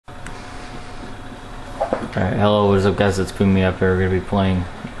Alright, hello, what is up guys, it's Pudinmeup here. We're going to be playing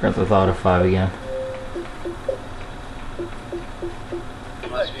Grand Theft Auto 5 again.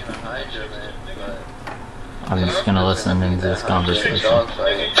 I'm just going to listen into this conversation.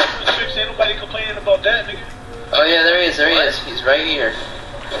 Ain't nobody complaining about that, nigga. Oh yeah, there he is, He's right here.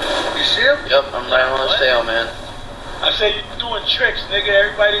 You see him? Yep, I'm right on his tail, man. I say you're doing tricks, nigga.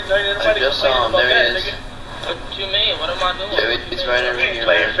 Everybody complaining about that, nigga. What you mean? What am I doing? Dude, he's right over here,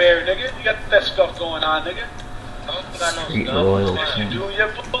 playing fair, nigga. You got that stuff going on, nigga. I don't got no Street stuff. royalty. Yes, you do.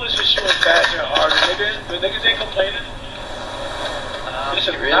 Your bullets are shooting faster and harder, nigga. The niggas ain't complaining.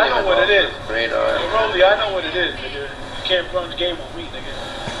 Listen, really I know what it is. Radar. Rolly, I know what it is, nigga. You can't run the game on me, nigga.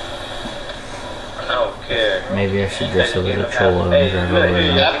 I don't care. Maybe I should dress up as a troll and drive over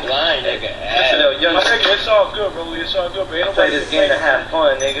there. I'm blind, nigga. My nigga, it's all good, Rolly. It's all good, but ain't I play nobody this game to have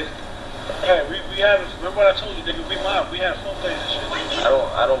fun, nigga. Hey, we have. Remember what I told you, nigga? We have fun playing this shit.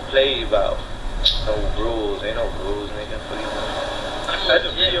 I don't play about no rules. Ain't no rules, nigga. That's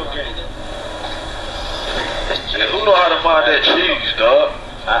a video game. Who know how to find that cheese, dog?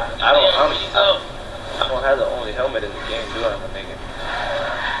 I don't have the only helmet in the game, do I, my nigga?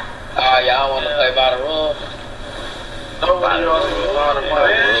 Y'all want to play by the rules? Nobody knows how to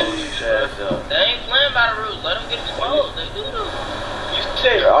find that cheese. They ain't playing by the rules. Let them get exposed. They do.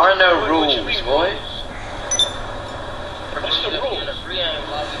 There are no rules, boys. What's the rule?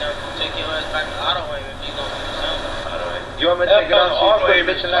 You want me to take it off so you quit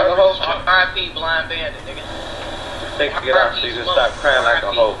bitching like a hoe? R.I.P. blind bandit, nigga. Take it off so you can stop crying like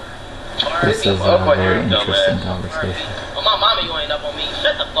a hoe. This is a very interesting conversation. Oh, my mama, you ain't up on me.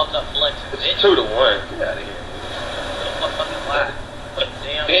 Shut the fuck up, flex, bitch. 2-1. Get out of here. Fucking lie. Put a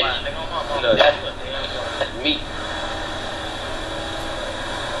damn lie, nigga. On my mama. No, that's me.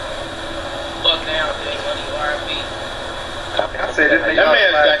 Fuck down, big money, R.I.P. I said this nigga. That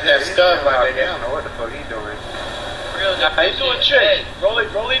man's got that stuff right there. I don't know what the fuck he doing. He's doing tricks. Rolly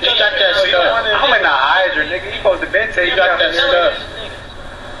He got that stuff. I'm like a Hydra, nigga. He supposed to been tell you got that stuff.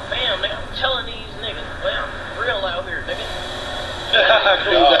 Bam, nigga. I'm telling these niggas. Well, I'm real out here, nigga. With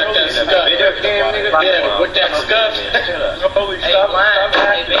that stuff. Rolly, stop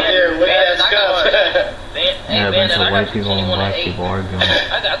acting here with that stuff. Yeah, a bunch of white people and black people arguing.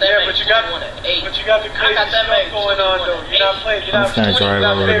 But you got the crazy stuff going on though. You're not playing. I'm just gonna drive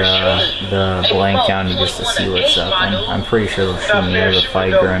over to the Blank County just to see what's up. I'm pretty sure they'll shoot me with a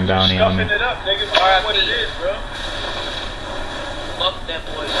fight grand bounty on me. What it is, bro. Fuck that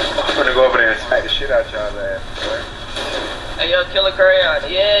boy. I'm gonna go over there and smack the shit out y'all's ass, boy. Hey, yo, Killer Crayon.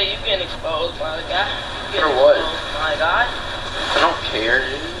 Yeah, you getting exposed, my guy. For what? My guy. I don't care,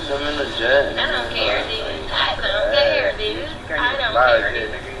 dude. I'm in the jet. I don't care, dude. I don't care, dude. I don't care,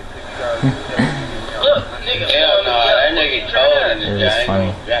 dude. Look, nigga. Hell no, that nigga cold in the jet. It is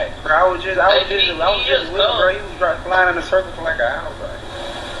funny. Bro, I was just with him, bro. He was flying in a circle for like an hour, bro.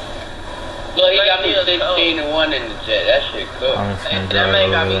 Look, he got me 16-1 in the jet. That shit cooked. That man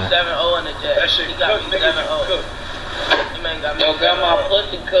got me 7-0 in the jet. That shit cooked, nigga. That man got me. Yo, got my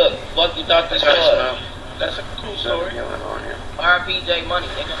pussy cooked. Fuck you thought this was? That's a cool story. R.I.P. J Money,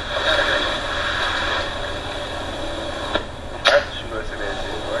 nigga.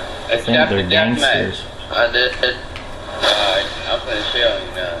 I think they're gangsters. I did. I'm finna show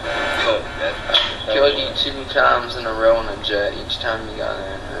you now. Look, killed you 2 times in a row in a jet. Each time you got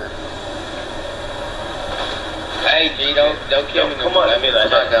in. Hey G, don't kill me. Come on, let me like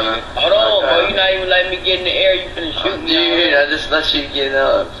that. Hold on, bro. You not even letting me get in the air. You finna shoot me. Dude, I just let you get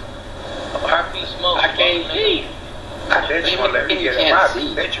up. RP smoke. I can't see. I bet you won't let me get in my.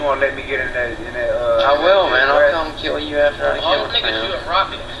 Bet you won't let me get in that. I will, man. I'll come kill you after I kill him. Nigga, shoot a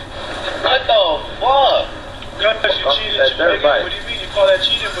rocket. What the fuck? Because you cheated, what do you mean? You call that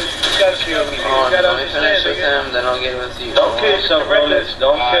cheating, but you gotta kill me. You gotta finish with him, then I'll get with you. Don't kill yourself, Rolex.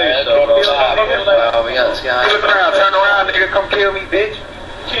 Don't kill yourself, bro. Well, we got this guy. Turn around, nigga. Come kill me, bitch.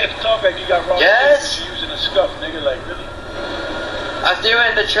 You can't talk like you got wrong. Yes. You're using a scuff, nigga. Like really. I threw it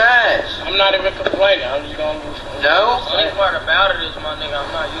in the trash. I'm not even complaining. I'm just gonna. No. The only part about it is, my nigga,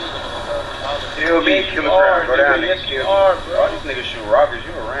 I'm not using it. Kill me, kill me, go down, yes, nigga. you are, bro. All these niggas shoot rockets.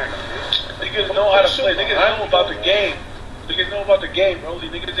 You a random bitch. Niggas know how to play. Niggas know about the game. Niggas know about the game, bro.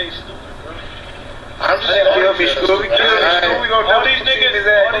 These niggas ain't stupid, bro. I'm just saying, kill me, Scooby. Kill me, Scooby. All these niggas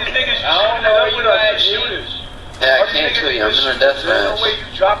shooting up with us shooters. Yeah, I can't kill you. I'm in a death match. There's no way you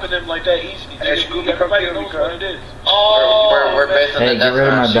dropping them like that easy. Hey, Scooby, come everybody kill me, knows what it is. Oh, we're based on Hey, the get death rid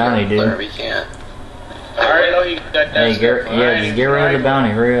of match. my bounty, dude. We can't. I already know he got that. Hey, just get rid of the bounty,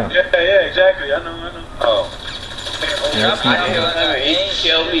 hurry up. Yeah, exactly. I know. Oh. Yeah, He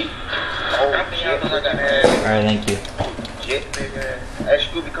killed me. Alright, thank you. Shit, nigga. Hey,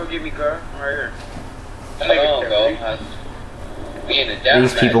 Scooby, come get me, car. I'm right here.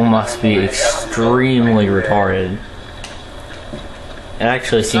 These people must be extremely retarded. It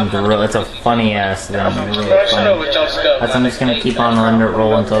actually seems real. It's a funny ass thing. Really funny. I'm just gonna keep on letting it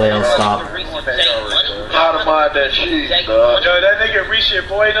roll until they all stop. How to mind that shit, dog. Yo, that nigga Reese, your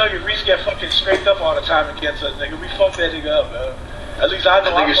boy, Reese get fucking scraped up all the time against us, nigga. We fucked that nigga up, man. At least I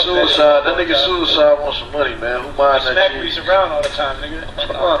know. That nigga suicide. That nigga suicide wants some money, man. Who minds that shit? Smack Reese around all the time, nigga.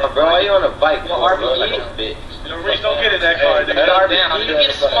 Come on, bro. Why you on a bike? Like a bitch. Yo, Reese, don't get in that car, nigga. You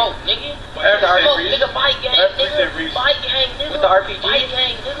get smoked, nigga. Smoke, nigga. Bike gang, nigga. Bike gang, nigga. With the RPG. Bike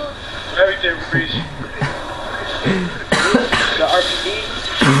gang, nigga. Everything, Reese. The RPG.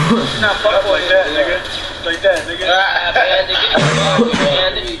 Not fuck like that, nigga. Like that, nigga.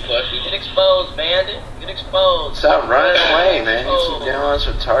 Bandit, get exposed, bandit. Get exposed. Stop running away, man. You keep doing this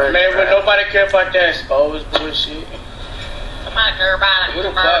retarded. Man, when nobody care about that exposed bullshit. Nobody care about it. Who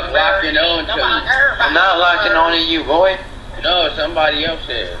the fuck locking on to? I'm not locking on to you, boy. No, somebody else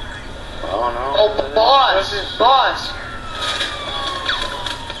is. Oh, no. Oh, boss. Boss.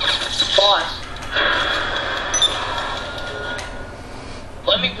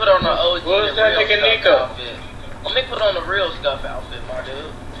 Let me put on the OG. Who's that nigga Nico? Let me put on the real stuff outfit, my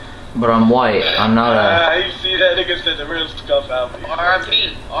dude. But I'm white. I'm not a. You see that nigga said the real stuff outfit.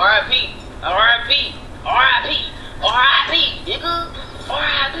 R.I.P. R.I.P. R.I.P. R.I.P. R.I.P. Nigga.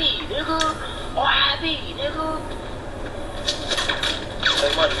 R.I.P. Nigga. R.I.P. Nigga.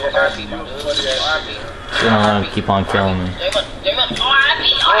 R.I.P. R.I.P. You don't let him keep on killing me.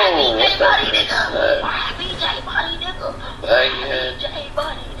 R.I.P. R.I.P. J-Buddy, nigga. R.I.P. J-Buddy, nigga. R.I.P.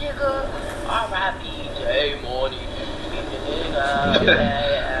 J-Buddy, nigga. R.I.P. J-Money, nigga.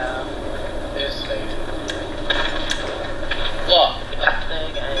 This nigga. Look.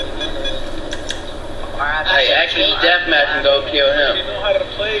 Hey, actually, deathmatch and go kill him. They know how to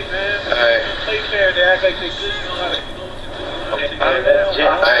play, man. Alright. Play fair. They act like they good. You know how to. I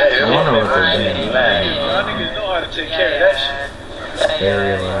wonder what they're doing. Y'all niggas know how to take care of that shit.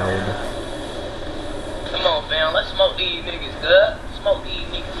 Very loud. Come on, fam. Let's smoke these niggas up. Smoke these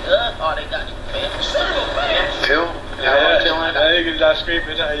niggas up. Oh, they got you, fam. Phil? Yeah, that niggas not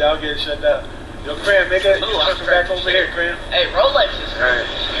scraping. Y'all getting shut down. Yo, Cram, make it. Come back over here, Cram. Hey, Rolex is. Alright.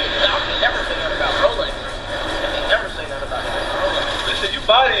 Y'all can never say nothing about Rolex. They never say nothing about Rolex. Listen, you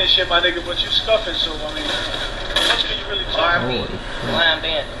bodying shit, my nigga, but you scuffing, so I mean, how much can you really talk? R.I.P. Lion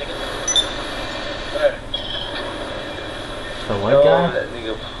Band, nigga. Right. The white guy? That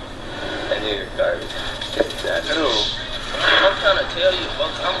nigga garbage. That's who? I'm trying to tell you,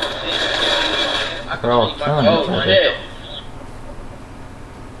 folks. I'm gonna tell you. I can They're all see my killing phone. each other. Shit.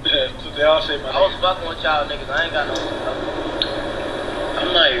 Yeah, so they all say my I was nigga. fucking with y'all niggas. I ain't got no.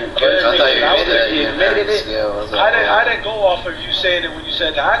 I'm not even good. I thought you admitted it. I didn't go off of you saying it when you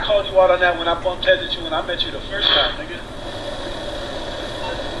said that. I called you out on that when I bumped heads at you when I met you the first time, nigga.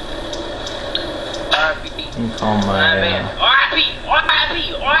 R.I.P. You call my. R.I.P.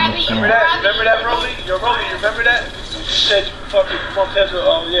 R.I.P. R.I.P. Remember that, Rolly? Yo, Rolly, you remember that? You said you fucking bumped heads with,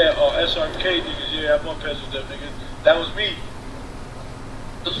 SRK niggas. Yeah, I bumped heads with them niggas. That was me.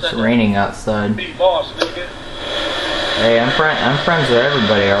 It's raining outside. Me, boss, nigga. Hey, I'm friends with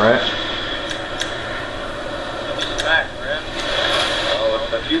everybody, alright? Oh,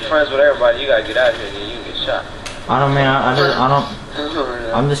 if you're friends with everybody, you gotta get out here and you can get shot. I'm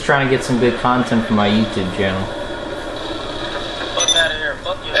just trying to get some good content for my YouTube channel. Fuck out of here.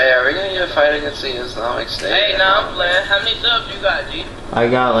 Fuck you. Hey, are we gonna get a fight against the Islamic State? Hey, nah, I'm playing. How many subs you got, G? I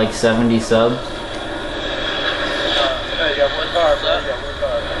got like 70 subs. Hey, you got one car, bro. You got one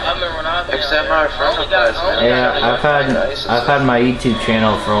car. I remember when I was Except my friend request, man. Yeah, I've had my YouTube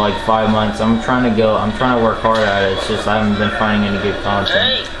channel for like 5 months. I'm trying to work hard at it. It's just I haven't been finding any good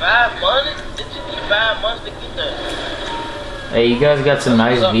content. Hey, 5 months? It took you 5 months to get there. Hey, you guys got some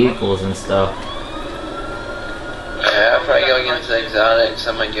nice vehicles and stuff. Yeah, I'll probably go against the exotics.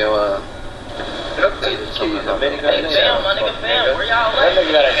 I'm gonna go, Hey, fam, my nigga, fam, where y'all That at?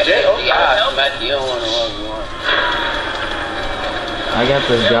 nigga got a jet. Oh, Y'all Matt, you don't want to love you want. I got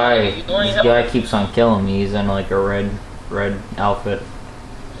this guy. This guy keeps on killing me. He's in like a red outfit.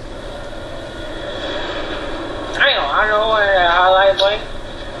 Damn, I know what highlight blank.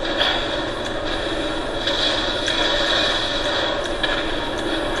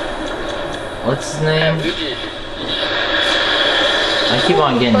 What's his name? I keep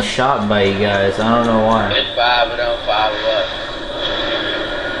on getting shot by you guys. I don't know why. It's 5 of them, 5 of us.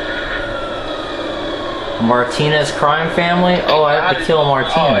 Martinez crime family? Oh, I have to kill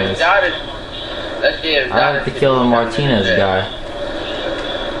Martinez. I have to kill the Martinez guy.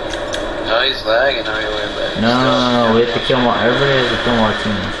 No, he's lagging. How are you way back? No. We have to kill Everybody has to kill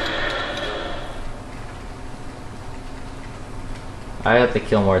Martinez. I have to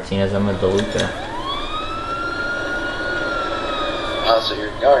kill Martinez. I'm a DeLuca. Oh, so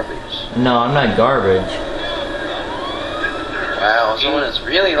you're garbage. No, I'm not garbage. Wow, someone is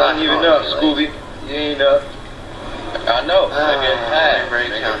really lucky. You ain't up, Scooby. You ain't up. I know.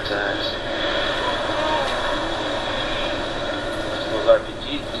 Break contacts. Those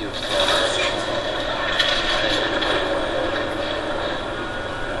RPGs do.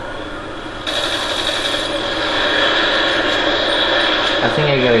 I think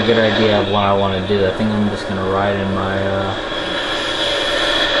I got a good idea of what I want to do. I think I'm just gonna ride in my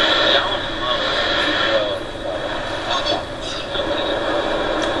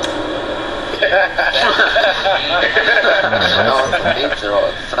Pizza all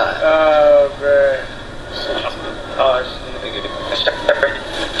the time. Oh, man. Oh, nigga.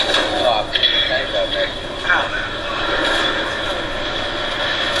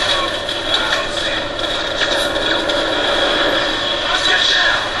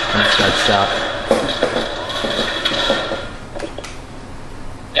 I just got shot.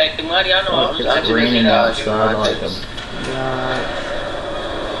 Hey, Marty, I know. Oh, it's raining outside like a god.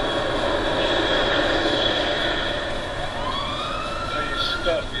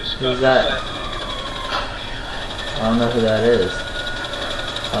 Who's that? I don't know who that is.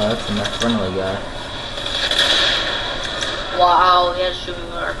 Oh, that's a friendly guy. Wow, he has shooting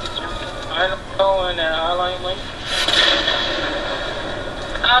with RPG. I know in that highlight link.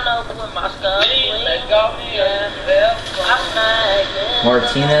 I know with my stuff. Let go, I smack it.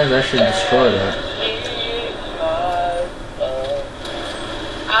 Martinez, I should destroy that.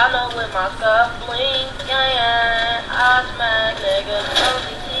 I know with my stuff bling, yeah. I smack niggas,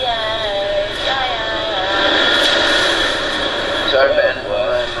 OCTA, yeah. Sorry, man.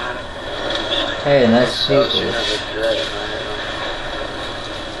 Hey, nice people.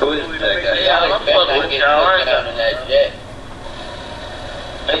 Who is that guy? Yeah, I'm fucking with y'all. I ain't in that jet.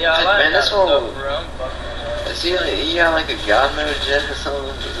 Man, this one. Is he got like a god mode jet or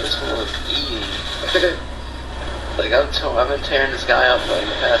something? This one was eating. Like I've been tearing this guy up for like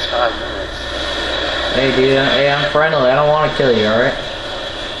the past 5 minutes. Hey, dude. Hey, I'm friendly. I don't want to kill you, alright?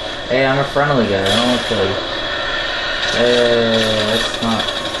 Hey, I'm a friendly guy. I don't want to kill you. Hey, that's not.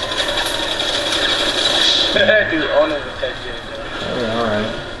 Dude, on it with that shit. Hey, alright.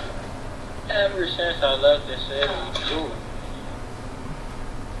 Ever since I left this city, dude.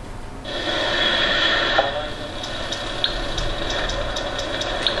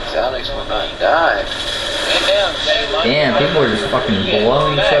 Alex will not die. Damn, people are just fucking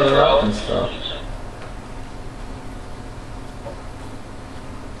blowing each other up and stuff.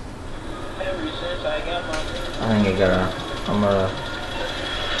 I think I'm gonna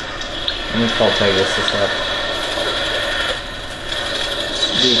let me call Pegasus this up.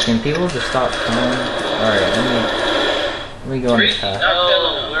 Dude, can people just stop coming? Alright, let me go on this path.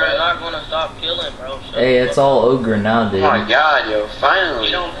 No, we're not gonna stop killing, bro. Hey, it's all ogre now, dude. Oh my god, yo, finally.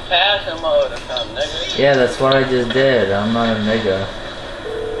 You don't pass him all the time, nigga. Yeah, that's what I just did. I'm not a nigga.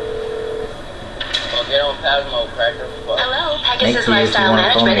 Well, get on pass him, old cracker. Hello, Thank Pegasus you. If you Lifestyle want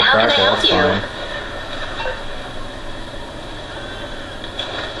to call me Management. How can I cracker, help that's you? fine.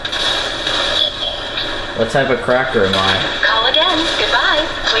 What type of cracker am I? Call again. Goodbye.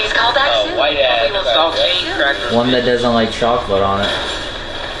 Please call back soon. White ass. We will saltine cracker. One that doesn't like chocolate on it.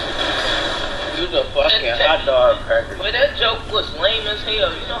 You's a fucking hot dog cracker. But that joke was lame as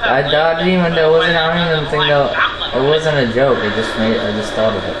hell. You know how I didn't even know. I don't even think that it wasn't a joke. I just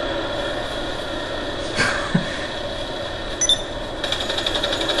thought of it.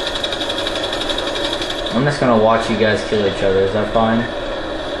 I'm just gonna watch you guys kill each other. Is that fine?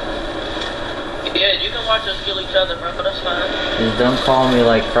 Yeah, you can watch us kill each other, bro. That's fine. Just don't call me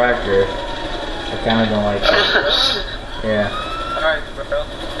like cracker. I kind of don't like that. Yeah. Alright, bro.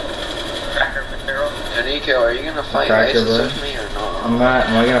 Cracker material. Nico, are you gonna fight Cracker, ISIS bro. with me or not?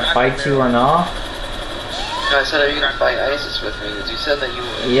 Am I gonna fight you or not? No, I said, are you gonna fight ISIS with me? Because you said that you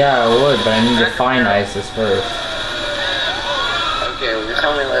would. Yeah, I would, but I need to find ISIS first. Okay, well, you're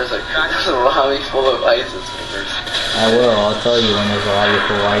telling me there's a lobby full of ISIS members. I will. I'll tell you when there's a lobby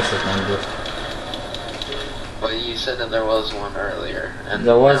full of ISIS members. Well, you said that there was one earlier. And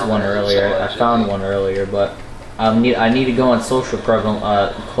There was now one there's earlier. I found one earlier, but I need to go on social club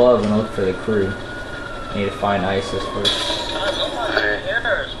and look for the crew. I need to find ISIS first.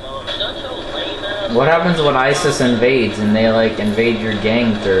 What happens when ISIS invades and they like invade your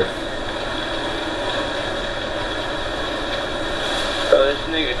gang turf? So this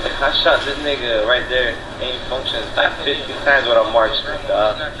nigga, I shot this nigga right there. Ain't functions like 50 times what I marched with,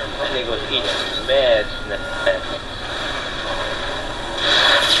 dog. That nigga was eating mad snacks.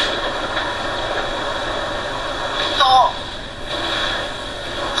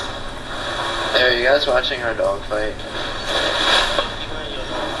 guys watching our dog fight?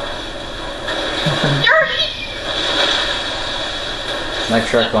 My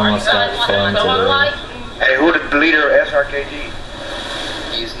truck almost got flown to the... Hey, who the leader of SRKG?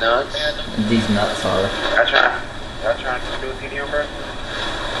 These nuts? These nuts are. Y'all trying to do a TDM, bro?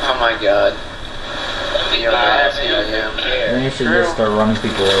 Oh my god. Then you should just start running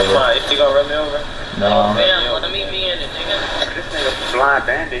people over. Come on, you think gonna run me over? No. Damn, wanna meet me in it, nigga? This nigga blind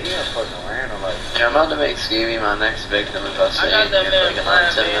bandit, he ain't fucking random like. Yeah, I'm about to make Skeevy my next victim if I I say got that man like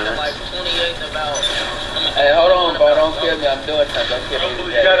blind 10 man in like minutes. 28 and about. Hey, hold on, bro, don't kill me, I'm doing something, don't kill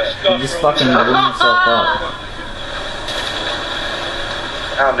me. You just fucking blew yourself up.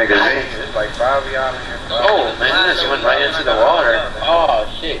 Y'all niggas, it's like 5 of y'all in here. Oh, man, this went right into the water. Oh,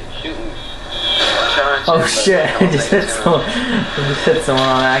 shit, shoot me. Oh shit, I just hit someone. I just hit someone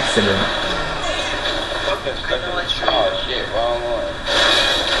on accident. Oh shit, wrong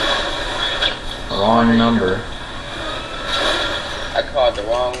one. Wrong number. I called the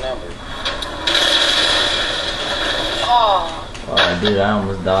wrong number. Oh. Oh dude, I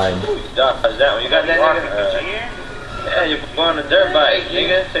almost died. Dodge that one. You got that nigga? Yeah, you're on a dirt bike,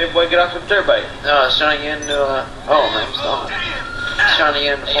 nigga. Say, boy, get off the dirt bike. No, I was trying to get into oh, man, I'm stopped. I was trying to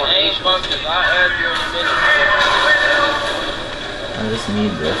get into formation. I'll add you in a minute. I just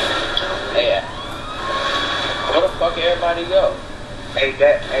need this. Hey, where the fuck everybody go? Hey,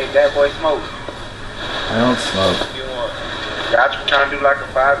 that boy smoke. I don't smoke. You want? Y'all trying to do like a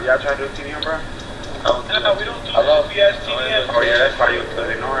 5? Y'all trying to do a TDM, bro? No, we don't do Hello? BS TDM. Oh yeah, that's why you was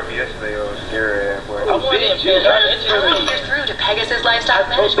ignoring me yesterday. It was scary ass boy. I wanted to feel You're through to Pegasus Lifestyle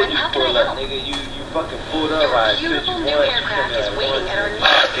Management. How can I help? Nigga, you fucking pulled up. I Beautiful new aircraft is waiting at our new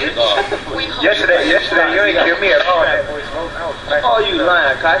We hope Yesterday, you ain't kill me at all. That boy smoke. Oh, you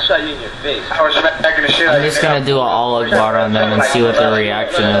lying, cause I shot you in your face. I was smacking the shit out I'm just gonna do an all bar on them and see what their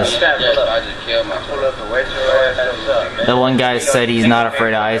reaction is. Yes, I just killed myself. Pull up and wet your ass up. The one guy said he's not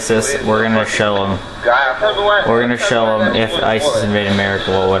afraid of ISIS. We're gonna show him. We're gonna show him if ISIS invaded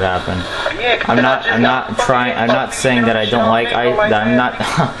America, what would happen. I'm not saying that I don't like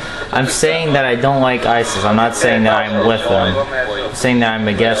I'm saying that I don't like ISIS. I'm not saying that I'm with them. I'm saying that I'm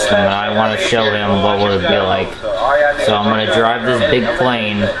against them, and I want to show him what would it be like. So I'm gonna drive this big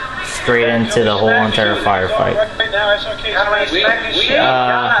plane straight into the whole entire firefight.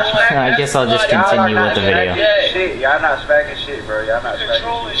 I guess I'll just continue with the video. Y'all not smacking shit, bro. Y'all not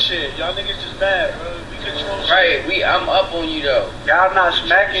controlling shit. Y'all niggas just bad, bro. We control shit. Right, I'm up on you though. Y'all not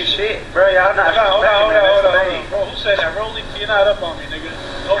smacking shit, bro. Y'all not Hold smacking on. Bro, who said that? Rolly, you're not up on me, nigga.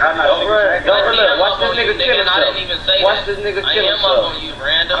 Don't look. Watch this nigga kill himself. Watch this nigga kill himself.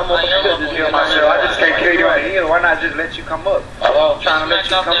 I'm gonna kill myself. I just can't kill you on the hill. Why not just let you come up? I'm trying to let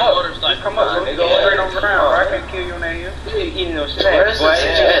you come up. Just come up. Go straight on the ground. I can't kill you on that hill. You eating no snacks, boy.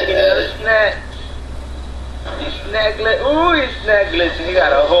 Eating no snack. He's snack glitching. Ooh, he's snack glitching. He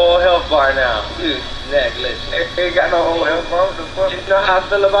got a whole health bar now. He's snack glitching. He ain't got no whole health bar. What the fuck? You know how I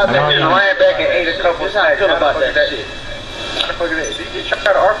feel about that? I ran back and ate a couple snacks. How I feel about that shit. How the fuck is that? Did you just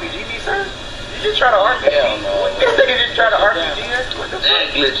try to RPG me, sir? Did you just try to RPG? Hell no. This nigga just try to RPG us? What the fuck?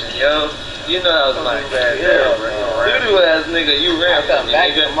 Snack glitching, yo. You know that was my bad. Doo-doo ass nigga, you ran from me,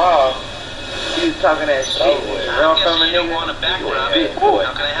 back nigga. tomorrow. You was talking that shit. Run from a nigga. Big boy.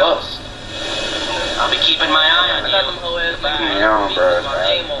 Bust. I'll be keeping my eye on you. Damn, bro.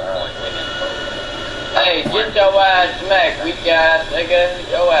 Hey, get your ass smacked, weak ass nigga.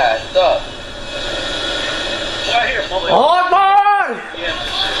 Your ass up. Oh my!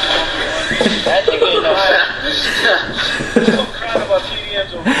 That nigga in the I'm crying about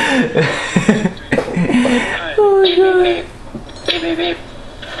TDMs over here. beep, beep, beep.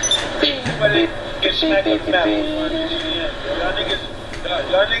 Everybody get smacked on the map.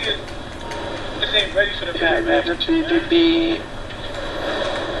 Y'all niggas, this ain't ready for the map, man.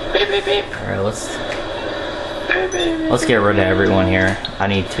 Alright, let's get rid of everyone here. I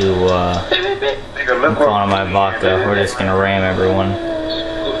need to I'm calling my vodka. We're just gonna ram everyone.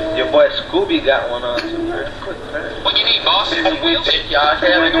 Your boy Scooby got one on too. What you need, boss? Wheels? Y'all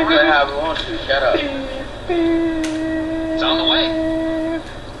can't make them really have it on to. Shut up. It's on the way.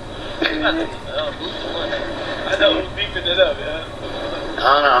 I know who's beeping it up, man. I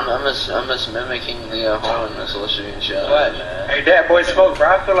don't know, I'm just mimicking the hole in this listening shot. What, man? Hey, that boy smoke, bro.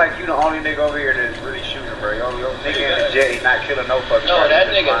 I feel like you the only nigga over here that's really shooting, bro. Yo, nigga in the jet, he not killing no fucking. No, that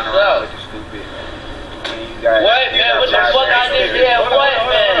nigga sucks. Stupid. What, man? What the fuck I just did? What,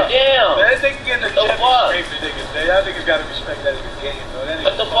 man? Damn. Man, that nigga getting the jet fuck? scrape the niggas, man. Y'all niggas gotta respect that nigga's game, though.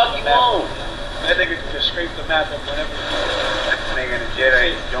 What the fuck you want? That nigga can just scrape the map up whenever. Nigga in the jet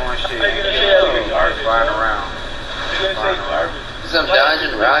ain't doing shit. Nigga in the jet Nigga flying around. Nigga say garbage. Some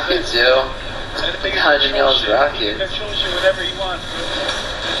dodging rockets, yo. That nigga control shit whenever he wants, bro.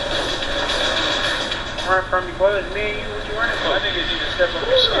 Run from me, boy. It's me and you. What you running for? That nigga need to step up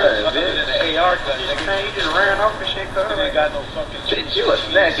his shit. Other than the AR gun, nigga. Man, you just ran off and shit, cuz. He ain't got no fucking shit. Bitch, you a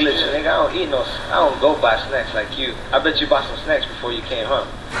snack glitcher, nigga. I don't eat no. I don't go buy snacks like you. I bet you bought some snacks before you came home.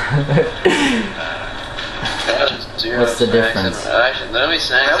 What's the difference? Actually, let me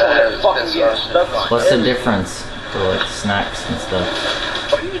snacks. What's the difference for like snacks and stuff?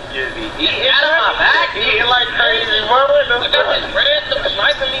 You just be eating. Out of my back, Eating like crazy. What with the look at this red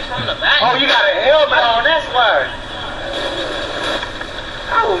sniping me from the back. Oh, you got a helmet on, that's why.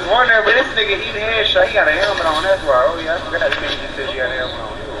 I was wondering, but this nigga eating headshot, he got a helmet on, that's why. Oh yeah, I forgot this nigga just said you got a helmet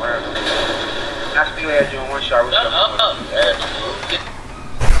on. You were wearing it. I still had you on one shot.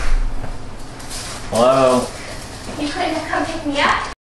 Hello? You couldn't have come pick me up?